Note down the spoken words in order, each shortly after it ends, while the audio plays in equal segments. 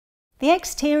The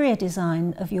exterior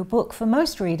design of your book for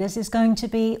most readers is going to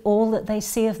be all that they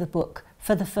see of the book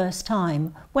for the first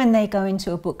time when they go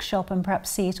into a bookshop and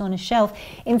perhaps see it on a shelf.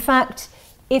 In fact,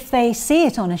 if they see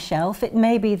it on a shelf, it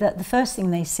may be that the first thing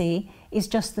they see is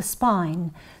just the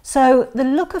spine. So the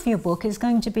look of your book is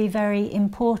going to be very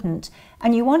important,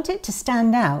 and you want it to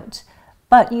stand out,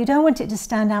 but you don't want it to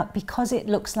stand out because it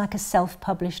looks like a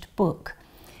self-published book.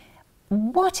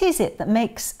 What is it that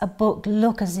makes a book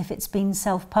look as if it's been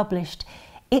self-published?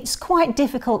 It's quite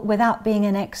difficult without being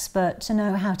an expert to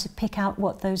know how to pick out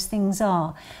what those things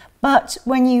are. But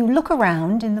when you look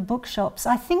around in the bookshops,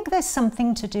 I think there's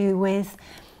something to do with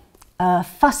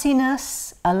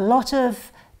fussiness, a lot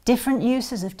of different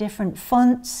uses of different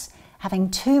fonts, having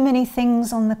too many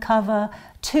things on the cover,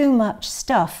 too much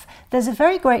stuff. There's a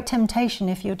very great temptation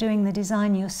if you're doing the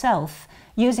design yourself,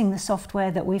 using the software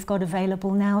that we've got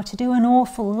available now, to do an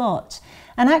awful lot.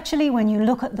 And actually, when you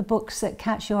look at the books that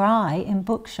catch your eye in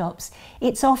bookshops,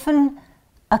 it's often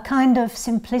a kind of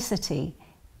simplicity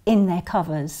in their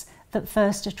covers that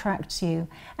first attracts you.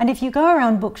 And if you go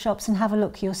around bookshops and have a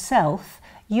look yourself,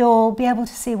 you'll be able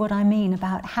to see what I mean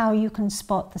about how you can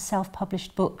spot the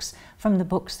self-published books from the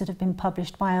books that have been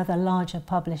published by other larger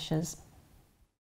publishers.